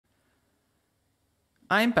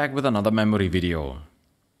I'm back with another memory video.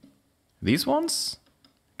 These ones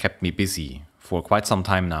kept me busy for quite some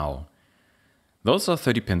time now. Those are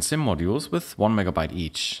 30-pin SIMM modules with 1 MB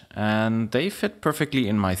each, and they fit perfectly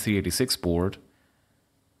in my 386 board,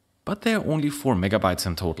 but they're only 4 MB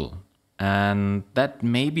in total. And that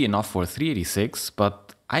may be enough for 386,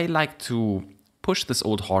 but I like to push this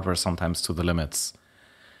old hardware sometimes to the limits.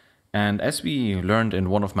 And as we learned in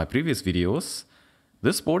one of my previous videos,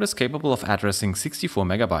 this board is capable of addressing 64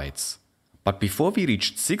 MB. But before we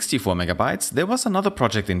reached 64 MB, there was another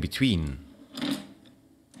project in between.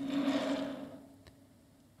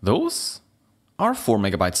 Those are 4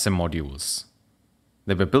 MB SIMM modules.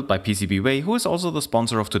 They were built by PCBWay, who is also the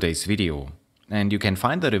sponsor of today's video. And you can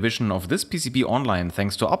find the revision of this PCB online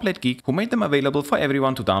thanks to Upload Geek, who made them available for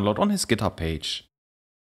everyone to download on his GitHub page.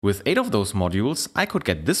 With 8 of those modules, I could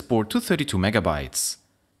get this board to 32 MB.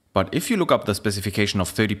 But if you look up the specification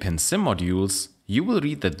of 30-pin SIMM modules, you will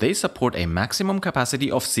read that they support a maximum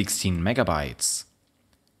capacity of 16 MB.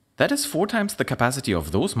 That is 4 times the capacity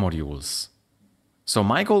of those modules. So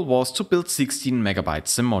my goal was to build 16 MB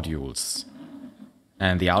SIMM modules.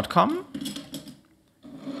 And the outcome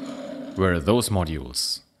were those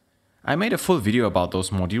modules. I made a full video about those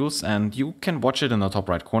modules, and you can watch it in the top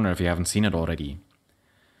right corner if you haven't seen it already.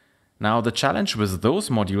 Now the challenge with those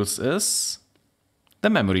modules is the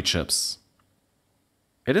memory chips.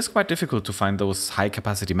 It is quite difficult to find those high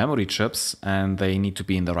capacity memory chips, and they need to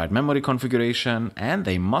be in the right memory configuration, and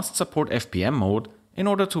they must support FPM mode in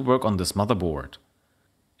order to work on this motherboard.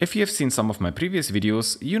 If you have seen some of my previous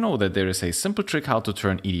videos, you know that there is a simple trick how to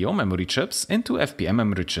turn EDO memory chips into FPM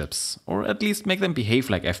memory chips, or at least make them behave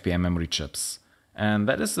like FPM memory chips. And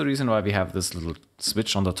that is the reason why we have this little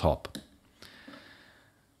switch on the top.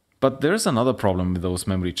 But there is another problem with those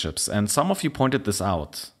memory chips, and some of you pointed this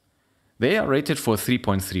out. They are rated for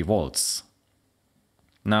 3.3 volts.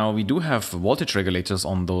 Now, we do have voltage regulators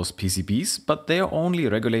on those PCBs, but they are only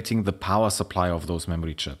regulating the power supply of those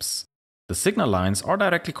memory chips. The signal lines are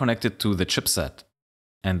directly connected to the chipset,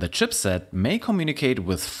 and the chipset may communicate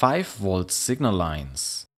with 5-volt signal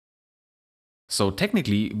lines. So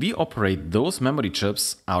technically, we operate those memory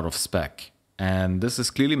chips out of spec, and this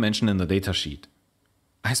is clearly mentioned in the datasheet.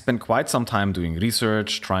 I spent quite some time doing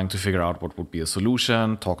research, trying to figure out what would be a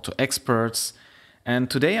solution, talk to experts,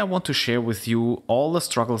 and today I want to share with you all the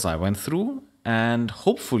struggles I went through, and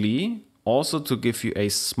hopefully also to give you a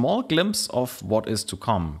small glimpse of what is to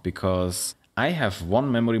come, because I have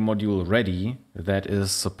one memory module ready that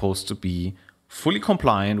is supposed to be fully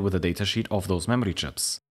compliant with the datasheet of those memory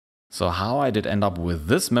chips. So how I did end up with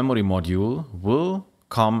this memory module will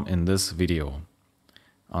come in this video.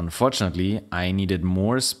 Unfortunately, I needed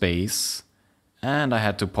more space and I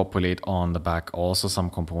had to populate on the back also some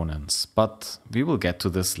components, but we will get to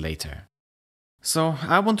this later. So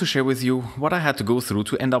I want to share with you what I had to go through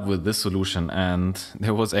to end up with this solution, and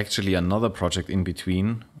there was actually another project in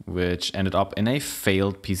between which ended up in a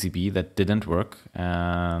failed PCB that didn't work,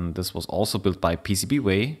 and this was also built by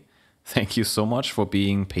PCBWay. Thank you so much for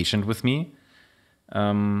being patient with me.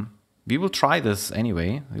 We will try this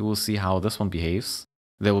anyway, we will see how this one behaves.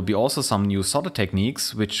 There will be also some new solder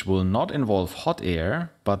techniques which will not involve hot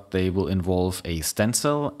air, but they will involve a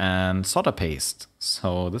stencil and solder paste.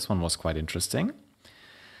 So this one was quite interesting.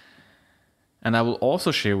 And I will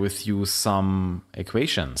also share with you some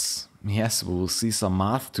equations. Yes, we will see some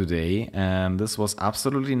math today, and this was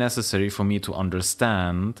absolutely necessary for me to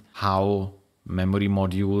understand how memory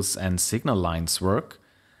modules and signal lines work.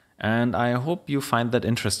 And I hope you find that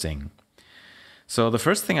interesting. So the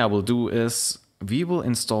first thing I will do is we will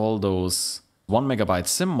install those 1 MB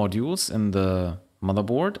SIMM modules in the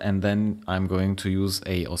motherboard, and then I'm going to use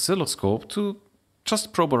an oscilloscope to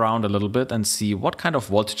just probe around a little bit and see what kind of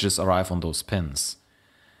voltages arrive on those pins.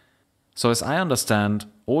 So as I understand,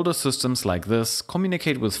 older systems like this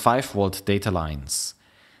communicate with 5-volt data lines.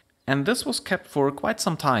 And this was kept for quite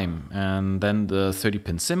some time, and then the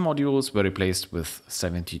 30-pin SIMM modules were replaced with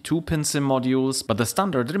 72-pin SIMM modules, but the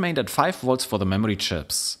standard remained at 5 volts for the memory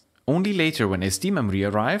chips. Only later, when SD memory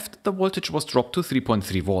arrived, the voltage was dropped to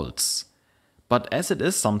 3.3 volts. But as it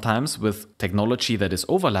is sometimes with technology that is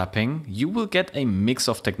overlapping, you will get a mix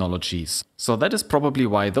of technologies. So that is probably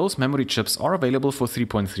why those memory chips are available for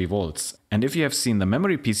 3.3 volts. And if you have seen the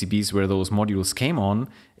memory PCBs where those modules came on,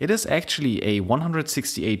 it is actually a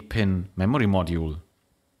 168-pin memory module.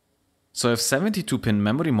 So if 72-pin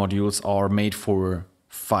memory modules are made for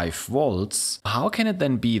 5 volts, how can it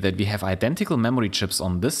then be that we have identical memory chips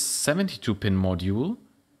on this 72-pin module,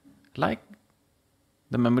 like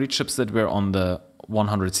the memory chips that were on the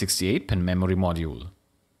 168-pin memory module?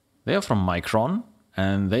 They are from Micron,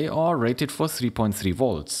 and they are rated for 3.3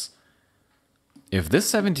 volts. If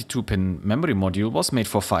this 72-pin memory module was made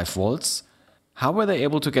for 5 volts, how were they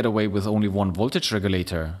able to get away with only one voltage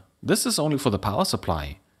regulator? This is only for the power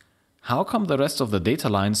supply. How come the rest of the data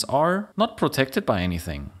lines are not protected by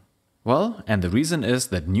anything? Well, and the reason is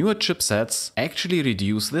that newer chipsets actually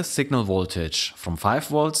reduce the signal voltage from 5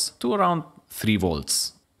 volts to around 3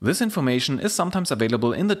 volts. This information is sometimes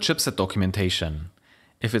available in the chipset documentation.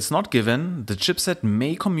 If it's not given, the chipset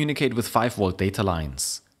may communicate with 5 volt data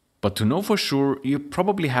lines. But to know for sure, you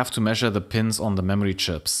probably have to measure the pins on the memory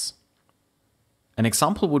chips. An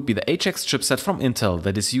example would be the HX chipset from Intel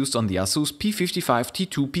that is used on the ASUS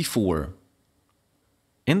P55T2P4.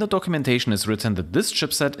 In the documentation is written that this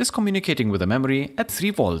chipset is communicating with the memory at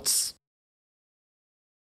 3 volts.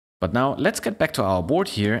 But now let's get back to our board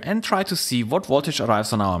here and try to see what voltage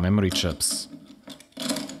arrives on our memory chips.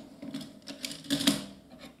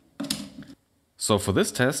 So for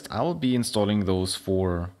this test, I will be installing those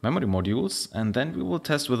 4 memory modules, and then we will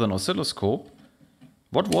test with an oscilloscope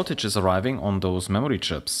what voltage is arriving on those memory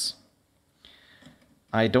chips.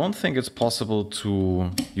 I don't think it's possible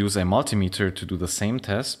to use a multimeter to do the same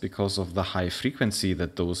test because of the high frequency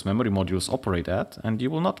that those memory modules operate at, and you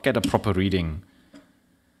will not get a proper reading.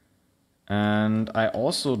 And I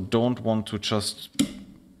also don't want to just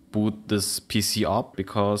boot this PC up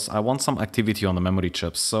because I want some activity on the memory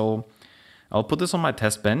chips. So I'll put this on my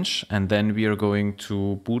test bench, and then we are going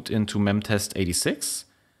to boot into memtest86.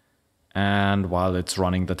 And while it's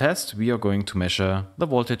running the test, we are going to measure the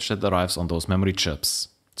voltage that arrives on those memory chips.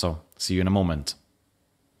 So, see you in a moment.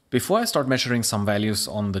 Before I start measuring some values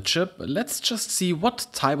on the chip, let's just see what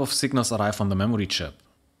type of signals arrive on the memory chip.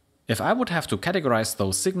 If I would have to categorize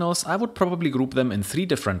those signals, I would probably group them in 3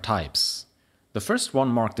 different types. The first one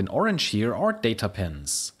marked in orange here are data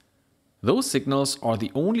pins. Those signals are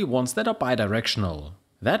the only ones that are bidirectional.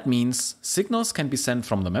 That means signals can be sent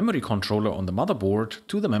from the memory controller on the motherboard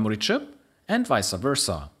to the memory chip and vice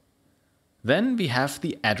versa. Then we have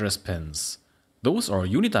the address pins. Those are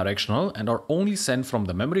unidirectional and are only sent from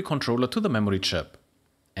the memory controller to the memory chip.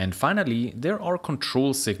 And finally, there are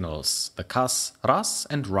control signals, the CAS, RAS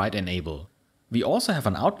and write enable. We also have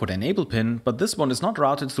an output enable pin, but this one is not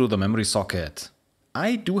routed through the memory socket.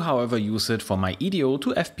 I do however use it for my EDO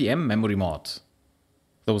to FPM memory mod.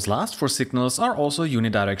 Those last 4 signals are also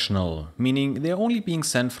unidirectional, meaning they are only being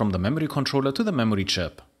sent from the memory controller to the memory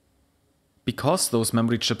chip. Because those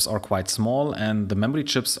memory chips are quite small and the memory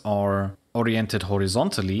chips are oriented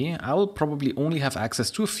horizontally, I will probably only have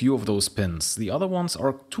access to a few of those pins. The other ones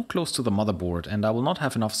are too close to the motherboard and I will not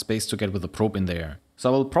have enough space to get with the probe in there. So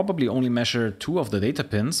I will probably only measure 2 of the data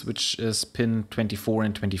pins, which is pin 24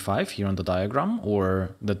 and 25 here on the diagram,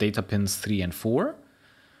 or the data pins 3 and 4.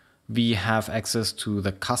 We have access to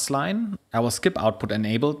the CAS line. I will skip output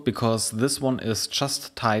enabled because this one is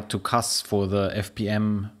just tied to CAS for the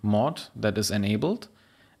FPM mod that is enabled.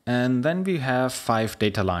 And then we have 5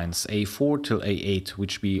 data lines, A4 till A8,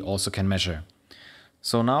 which we also can measure.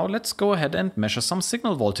 So now let's go ahead and measure some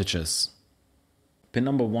signal voltages. Pin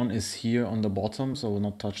number 1 is here on the bottom, so I will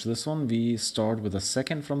not touch this one. We start with the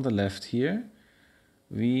second from the left here.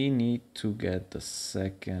 We need to get the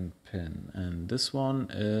second pin, and this one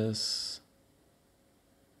is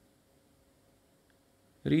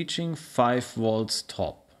reaching 5 volts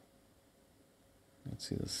top. Let's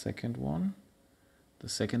see the second one, the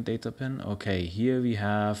second data pin. Okay, here we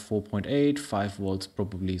have 4.8, 5 volts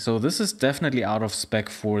probably. So this is definitely out of spec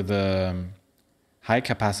for the high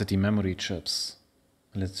capacity memory chips.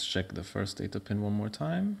 Let's check the first data pin one more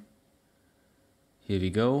time. Here we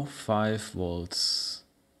go, 5 volts.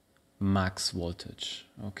 Max voltage.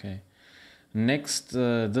 Okay. Next,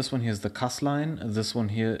 this one here is the CAS line. This one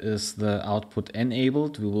here is the output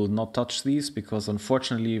enabled. We will not touch these because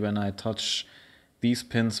unfortunately when I touch these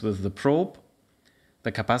pins with the probe,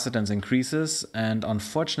 the capacitance increases and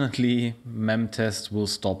unfortunately memtest will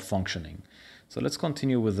stop functioning. So let's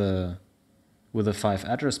continue with the 5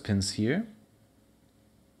 address pins here.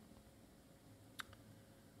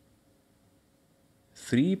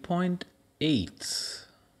 3.8.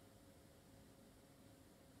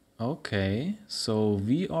 Okay, so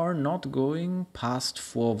we are not going past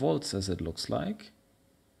 4 volts as it looks like.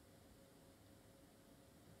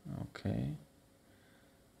 Okay.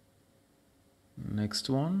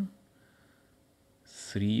 Next one.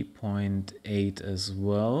 3.8 as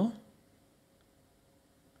well.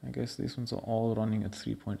 I guess these ones are all running at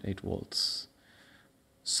 3.8 volts.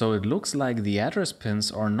 So it looks like the address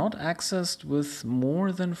pins are not accessed with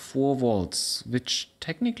more than 4 volts, which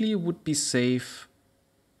technically would be safe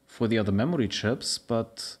for the other memory chips,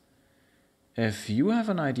 but if you have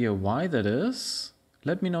an idea why that is,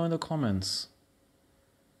 Let me know in the comments.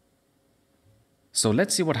 So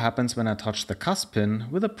let's see what happens when I touch the cusp pin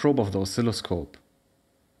with a probe of the oscilloscope.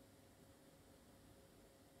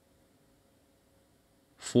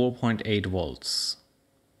 4.8 volts.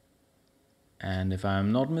 And if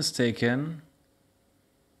I'm not mistaken,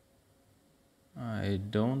 I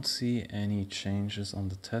don't see any changes on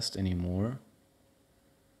the test anymore.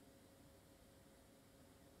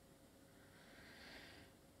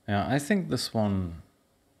 Yeah, I think this one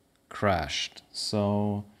crashed.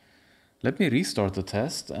 So let me restart the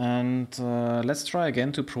test and let's try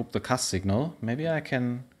again to probe the cusp signal. Maybe I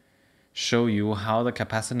can show you how the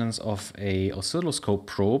capacitance of a oscilloscope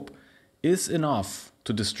probe is enough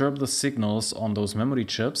to disturb the signals on those memory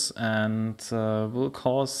chips and will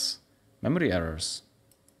cause memory errors.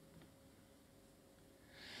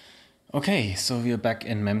 Okay, so we are back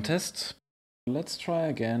in memtest. Let's try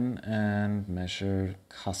again and measure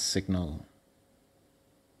cusp signal.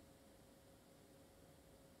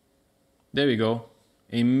 There we go.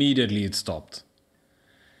 Immediately it stopped.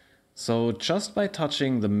 So just by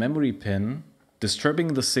touching the memory pin,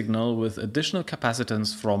 disturbing the signal with additional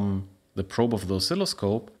capacitance from the probe of the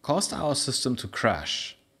oscilloscope caused our system to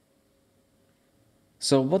crash.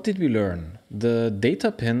 So what did we learn? The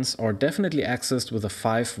data pins are definitely accessed with a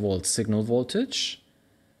 5 volt signal voltage.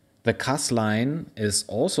 The CAS line is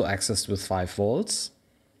also accessed with 5 volts.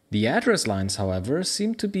 The address lines, however,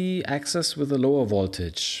 seem to be accessed with a lower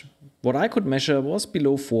voltage. What I could measure was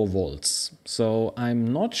below 4 volts. So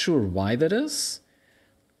I'm not sure why that is.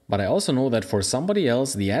 But I also know that for somebody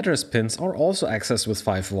else, the address pins are also accessed with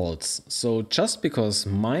 5 volts. So just because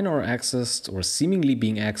mine are accessed or seemingly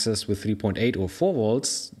being accessed with 3.8 or 4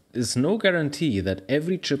 volts is no guarantee that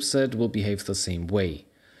every chipset will behave the same way.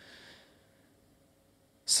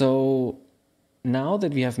 So now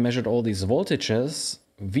that we have measured all these voltages,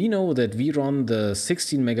 we know that we run the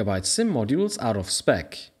 16 megabyte SIMM modules out of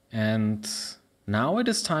spec. And now it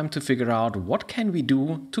is time to figure out what can we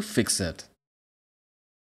do to fix it.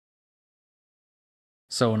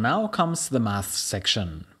 So now comes the math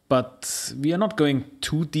section, but we are not going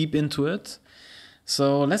too deep into it.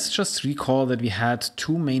 So let's just recall that we had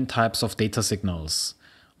two main types of data signals.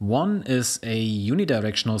 One is a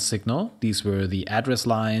unidirectional signal. These were the address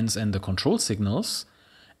lines and the control signals.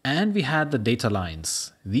 And we had the data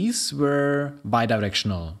lines. These were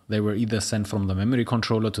bidirectional. They were either sent from the memory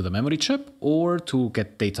controller to the memory chip, or to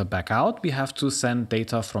get data back out, we have to send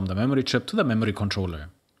data from the memory chip to the memory controller.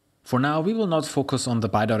 For now, we will not focus on the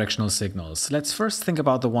bidirectional signals. Let's first think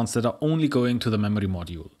about the ones that are only going to the memory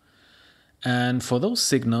module. And for those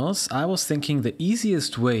signals, I was thinking the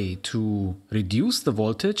easiest way to reduce the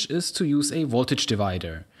voltage is to use a voltage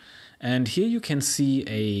divider. And here you can see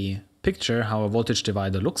a picture how a voltage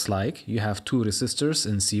divider looks like. You have two resistors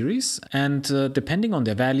in series, and depending on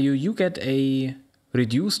their value, you get a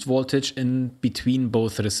reduced voltage in between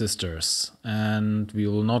both resistors. And we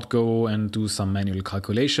will not go and do some manual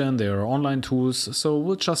calculation. There are online tools, so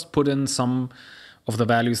we'll just put in some of the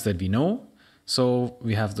values that we know. So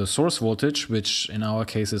we have the source voltage, which in our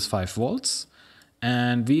case is 5 volts,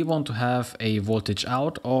 and we want to have a voltage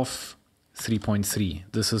out of 3.3.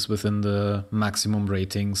 This is within the maximum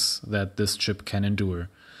ratings that this chip can endure.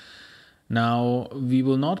 Now, we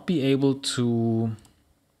will not be able to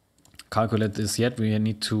calculate this yet. We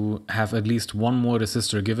need to have at least one more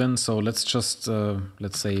resistor given. So let's just,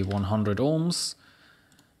 let's say 100 ohms.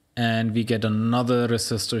 And we get another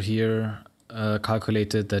resistor here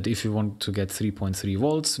calculated that if you want to get 3.3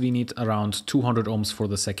 volts, we need around 200 ohms for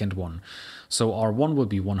the second one. So our one will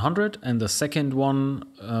be 100 and the second one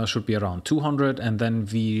should be around 200, and then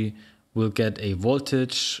we will get a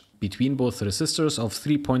voltage between both resistors of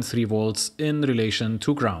 3.3 volts in relation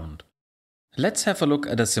to ground. Let's have a look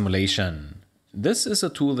at a simulation. This is a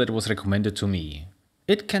tool that was recommended to me.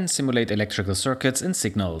 It can simulate electrical circuits and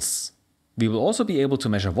signals. We will also be able to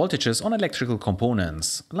measure voltages on electrical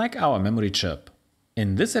components, like our memory chip.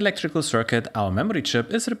 In this electrical circuit, our memory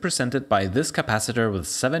chip is represented by this capacitor with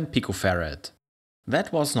 7 picofarad.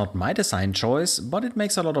 That was not my design choice, but it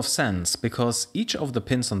makes a lot of sense, because each of the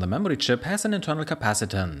pins on the memory chip has an internal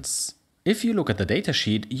capacitance. If you look at the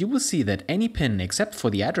datasheet, you will see that any pin except for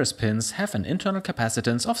the address pins have an internal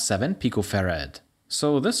capacitance of 7 picofarad.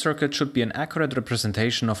 So this circuit should be an accurate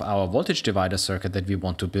representation of our voltage divider circuit that we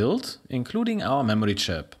want to build, including our memory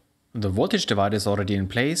chip. The voltage divider is already in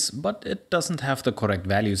place, but it doesn't have the correct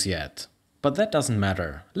values yet. But that doesn't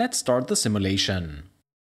matter. Let's start the simulation.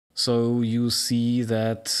 So you see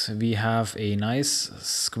that we have a nice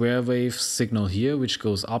square wave signal here, which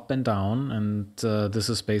goes up and down, and this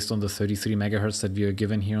is based on the 33 megahertz that we are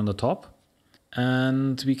given here on the top.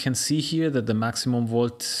 And we can see here that the maximum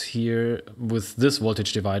volt here with this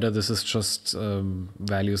voltage divider, this is just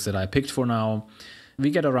values that I picked for now,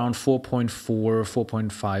 we get around 4.4,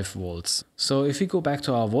 4.5 volts. So if we go back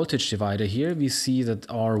to our voltage divider here, we see that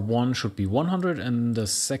R1 should be 100 and the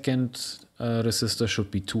second resistor should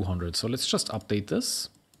be 200. So let's just update this.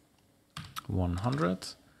 100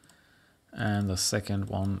 and the second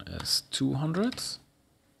one is 200.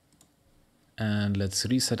 And let's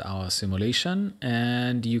reset our simulation,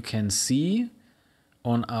 and you can see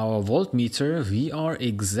on our voltmeter we are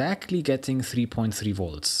exactly getting 3.3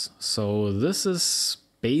 volts. So this is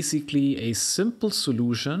basically a simple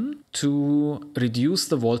solution to reduce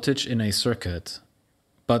the voltage in a circuit.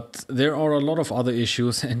 But there are a lot of other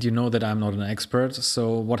issues, and you know that I'm not an expert.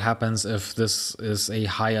 So what happens if this is a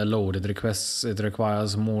higher load? It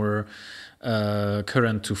requires more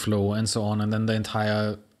current to flow and so on, and then the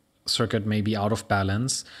entire circuit may be out of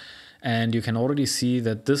balance. And you can already see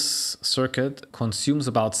that this circuit consumes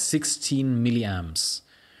about 16 milliamps.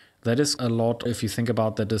 That is a lot if you think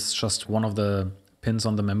about that is just one of the pins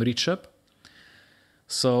on the memory chip.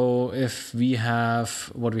 So if we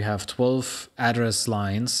have 12 address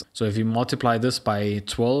lines, so if you multiply this by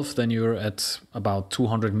 12, then you're at about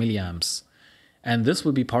 200 milliamps. And this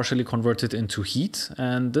will be partially converted into heat,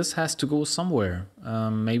 and this has to go somewhere.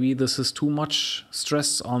 Maybe this is too much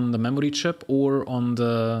stress on the memory chip or on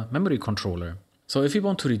the memory controller. So if we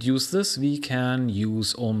want to reduce this, we can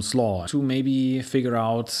use Ohm's law to maybe figure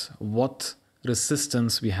out what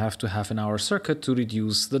resistance we have to have in our circuit to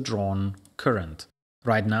reduce the drawn current.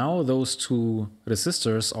 Right now, those two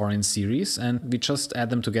resistors are in series, and we just add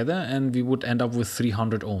them together and we would end up with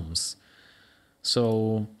 300 ohms.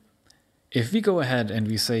 So if we go ahead and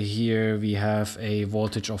we say here we have a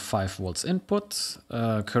voltage of 5 volts input,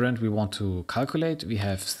 current we want to calculate, we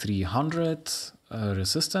have 300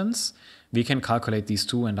 resistance. We can calculate these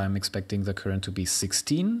two, and I'm expecting the current to be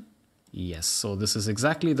 16. Yes, so this is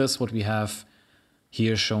exactly what we have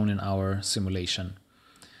here shown in our simulation.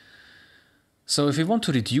 So if we want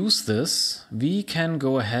to reduce this, we can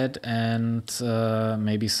go ahead and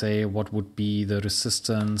maybe say what would be the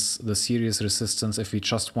resistance, the series resistance, if we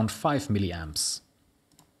just want 5 milliamps.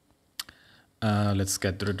 Let's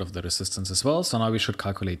get rid of the resistance as well. So now we should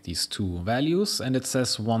calculate these two values, and it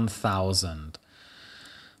says 1000.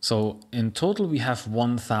 So in total we have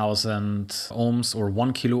 1000 ohms or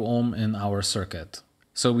 1 kilo ohm in our circuit.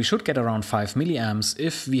 So we should get around 5 milliamps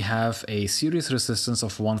if we have a series resistance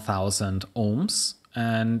of 1000 ohms.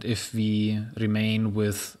 And if we remain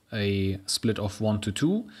with a split of 1 to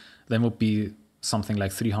 2, then would be something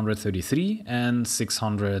like 333 and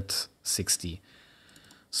 660.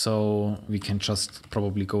 So we can just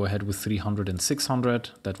probably go ahead with 300 and 600.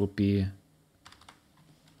 That would be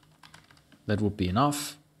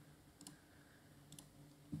enough.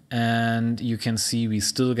 And you can see we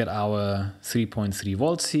still get our 3.3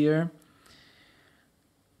 volts here.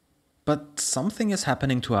 But something is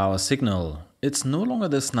happening to our signal. It's no longer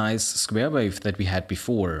this nice square wave that we had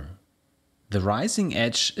before. The rising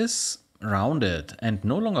edge is rounded and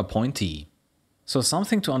no longer pointy. So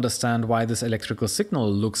something to understand why this electrical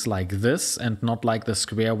signal looks like this and not like the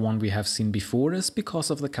square one we have seen before is because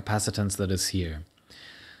of the capacitance that is here.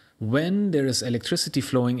 When there is electricity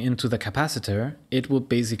flowing into the capacitor, it will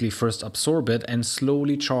basically first absorb it and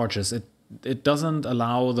slowly charges it. It doesn't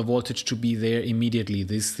allow the voltage to be there immediately.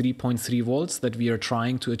 This 3.3 volts that we are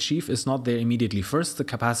trying to achieve is not there immediately. First, the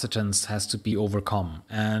capacitance has to be overcome.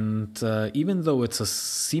 And even though it's a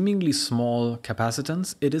seemingly small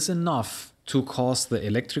capacitance, it is enough to cause the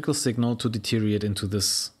electrical signal to deteriorate into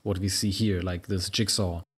this, what we see here, like this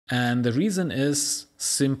jigsaw. And the reason is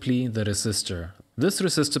simply the resistor. This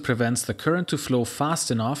resistor prevents the current to flow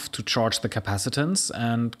fast enough to charge the capacitance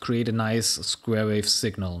and create a nice square wave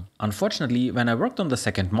signal. Unfortunately, when I worked on the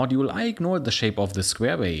second module, I ignored the shape of the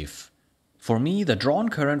square wave. For me, the drawn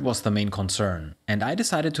current was the main concern, and I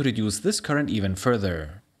decided to reduce this current even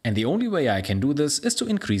further. And the only way I can do this is to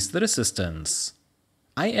increase the resistance.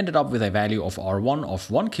 I ended up with a value of R1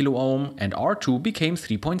 of 1 kilo ohm and R2 became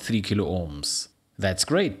 3.3 kilo ohms. That's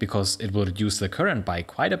great because it will reduce the current by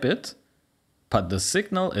quite a bit. But the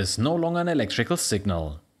signal is no longer an electrical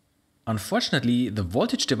signal. Unfortunately, the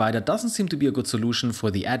voltage divider doesn't seem to be a good solution for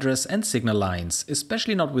the address and signal lines,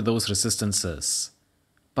 especially not with those resistances.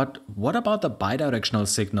 But what about the bidirectional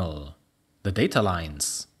signal? The data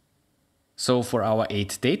lines? So for our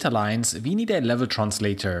 8 data lines, we need a level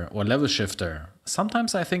translator or level shifter.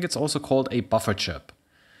 Sometimes I think it's also called a buffer chip.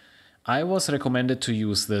 I was recommended to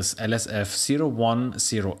use this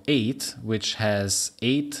LSF0108, which has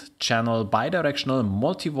 8-channel bidirectional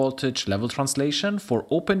multi-voltage level translation for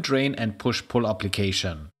open drain and push-pull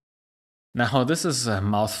application. Now, this is a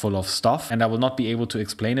mouthful of stuff, and I will not be able to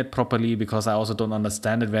explain it properly because I also don't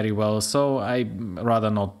understand it very well, so I'd rather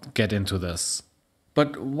not get into this.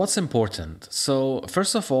 But what's important? So,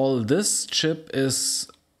 first of all, this chip is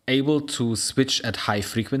able to switch at high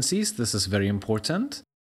frequencies. This is very important.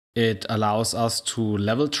 It allows us to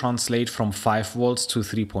level translate from 5 volts to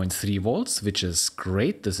 3.3 volts, which is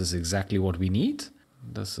great. This is exactly what we need.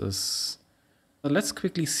 Let's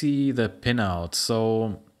quickly see the pinout.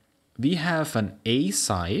 So we have an A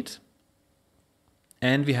side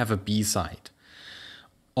and we have a B side.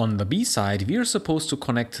 On the B side, we are supposed to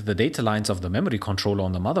connect the data lines of the memory controller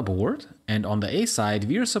on the motherboard. And on the A side,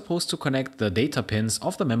 we are supposed to connect the data pins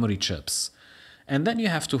of the memory chips. And then you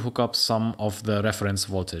have to hook up some of the reference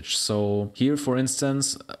voltage. So here, for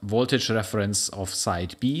instance, voltage reference of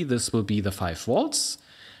side B, this will be the 5 volts.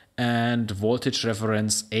 And voltage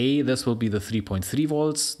reference A, this will be the 3.3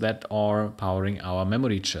 volts that are powering our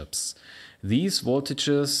memory chips. These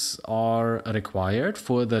voltages are required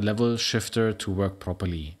for the level shifter to work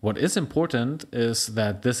properly. What is important is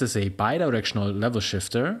that this is a bidirectional level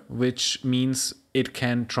shifter, which means it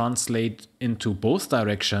can translate into both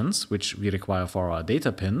directions, which we require for our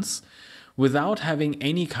data pins, without having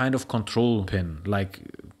any kind of control pin, like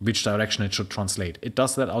which direction it should translate. It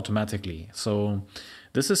does that automatically. So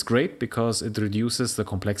this is great because it reduces the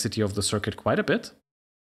complexity of the circuit quite a bit.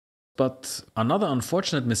 But another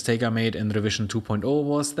unfortunate mistake I made in revision 2.0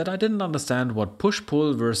 was that I didn't understand what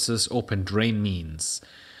push-pull versus open drain means.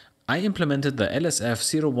 I implemented the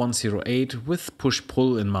LSF0108 with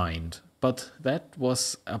push-pull in mind, but that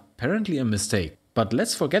was apparently a mistake. But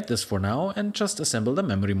let's forget this for now and just assemble the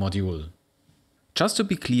memory module. Just to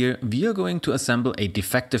be clear, we are going to assemble a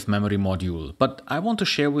defective memory module, but I want to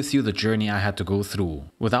share with you the journey I had to go through.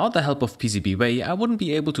 Without the help of PCBWay, I wouldn't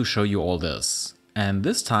be able to show you all this. And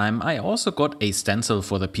this time I also got a stencil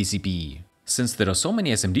for the PCB. Since there are so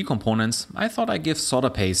many SMD components, I thought I'd give solder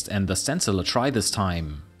paste and the stencil a try this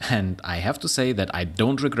time. And I have to say that I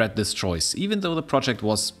don't regret this choice, even though the project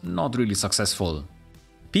was not really successful.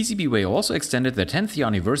 PCBWay also extended their 10th year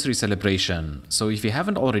anniversary celebration, so if you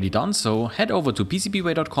haven't already done so, head over to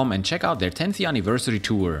PCBWay.com and check out their 10th year anniversary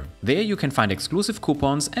tour. There you can find exclusive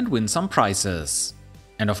coupons and win some prizes.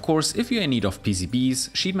 And of course, if you're in need of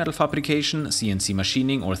PCBs, sheet metal fabrication, CNC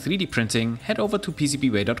machining or 3D printing, head over to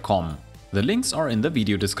PCBWay.com. The links are in the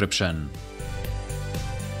video description.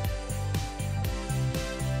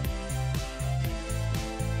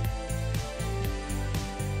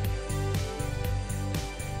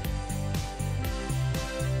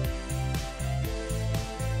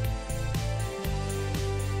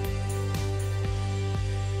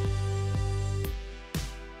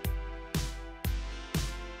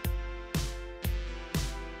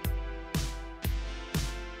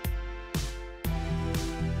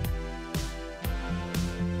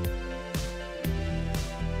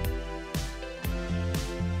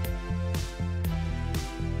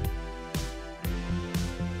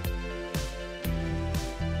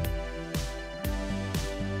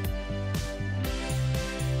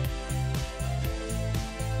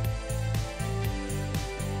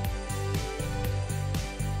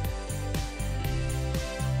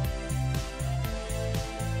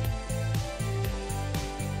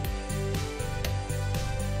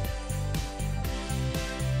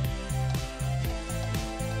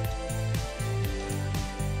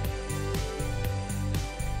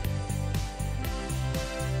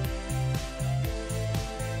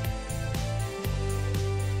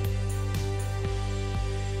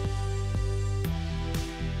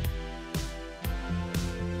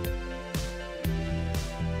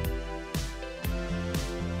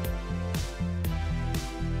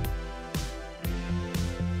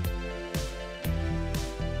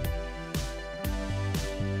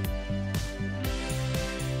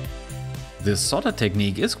 This solder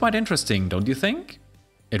technique is quite interesting, don't you think?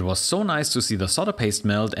 It was so nice to see the solder paste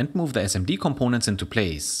melt and move the SMD components into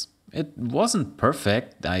place. It wasn't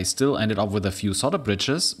perfect, I still ended up with a few solder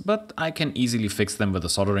bridges, but I can easily fix them with a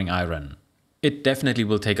soldering iron. It definitely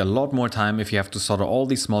will take a lot more time if you have to solder all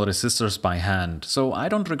these small resistors by hand, so I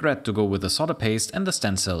don't regret to go with the solder paste and the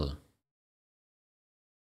stencil.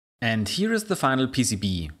 And here is the final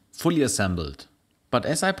PCB, fully assembled. But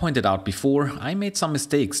as I pointed out before, I made some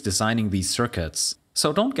mistakes designing these circuits.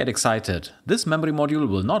 So don't get excited, this memory module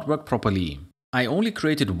will not work properly. I only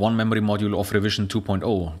created one memory module of revision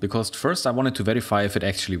 2.0 because first I wanted to verify if it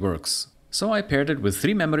actually works. So I paired it with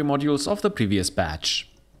 3 memory modules of the previous batch.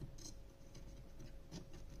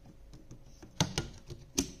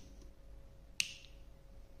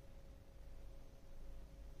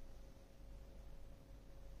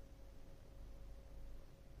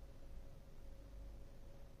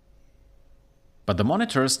 But the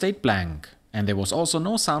monitor stayed blank, and there was also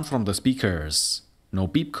no sound from the speakers, no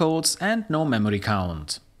beep codes and no memory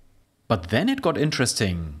count. But then it got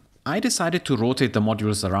interesting. I decided to rotate the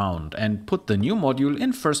modules around and put the new module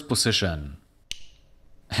in first position.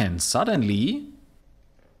 And suddenly...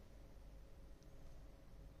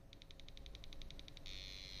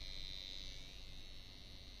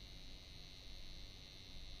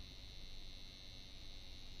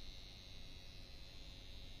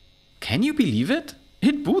 Can you believe it?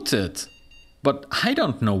 It booted! But I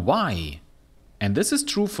don't know why. And this is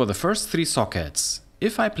true for the first 3 sockets.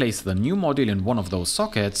 If I place the new module in one of those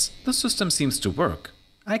sockets, the system seems to work.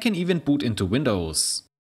 I can even boot into Windows.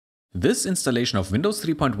 This installation of Windows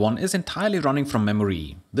 3.1 is entirely running from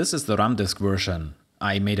memory. This is the RAM disk version.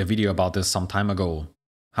 I made a video about this some time ago.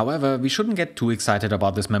 However, we shouldn't get too excited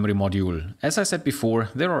about this memory module. As I said before,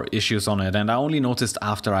 there are issues on it and I only noticed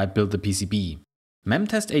after I built the PCB.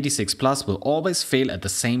 memtest86 Plus will always fail at the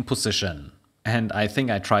same position. And I think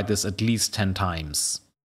I tried this at least 10 times.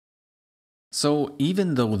 So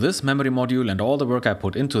even though this memory module and all the work I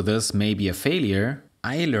put into this may be a failure,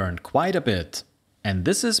 I learned quite a bit. And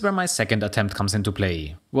this is where my second attempt comes into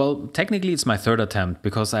play. Well, technically it's my third attempt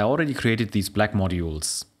because I already created these black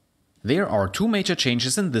modules. There are 2 major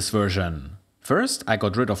changes in this version. First, I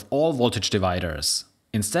got rid of all voltage dividers.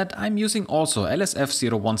 Instead, I'm using also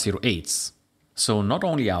LSF0108s. So not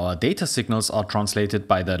only our data signals are translated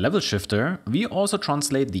by the level shifter, we also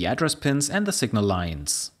translate the address pins and the signal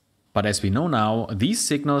lines. But as we know now, these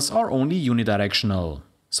signals are only unidirectional.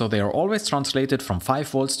 So they are always translated from 5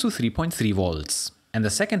 volts to 3.3 volts. And the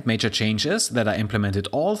second major change is that I implemented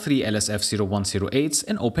all 3 LSF0108s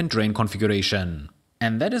in open drain configuration.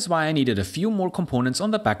 And that is why I needed a few more components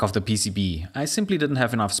on the back of the PCB. I simply didn't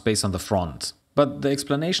have enough space on the front. But the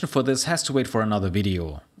explanation for this has to wait for another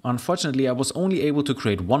video. Unfortunately, I was only able to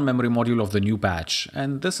create 1 memory module of the new batch,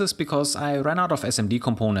 and this is because I ran out of SMD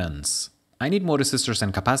components. I need more resistors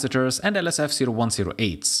and capacitors and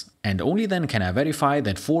LSF0108s, and only then can I verify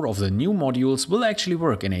that 4 of the new modules will actually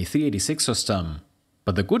work in a 386 system.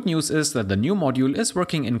 But the good news is that the new module is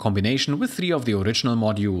working in combination with 3 of the original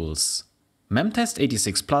modules.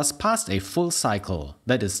 memtest86 Plus passed a full cycle,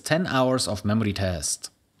 that is 10 hours of memory test.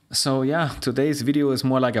 So yeah, today's video is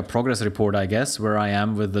more like a progress report, I guess, where I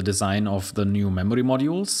am with the design of the new memory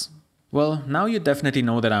modules. Well, now you definitely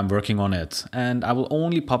know that I'm working on it, and I will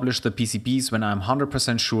only publish the PCBs when I'm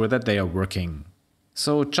 100% sure that they are working.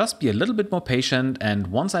 So just be a little bit more patient, and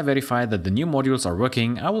once I verify that the new modules are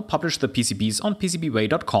working, I will publish the PCBs on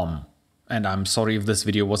PCBWay.com. And I'm sorry if this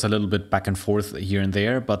video was a little bit back and forth here and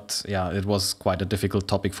there, but yeah, it was quite a difficult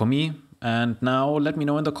topic for me. And now let me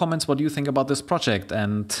know in the comments what you think about this project,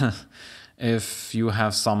 and if you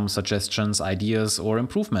have some suggestions, ideas or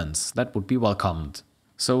improvements, that would be welcomed.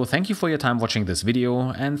 So thank you for your time watching this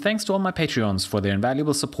video, and thanks to all my Patreons for their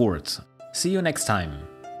invaluable support. See you next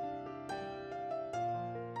time.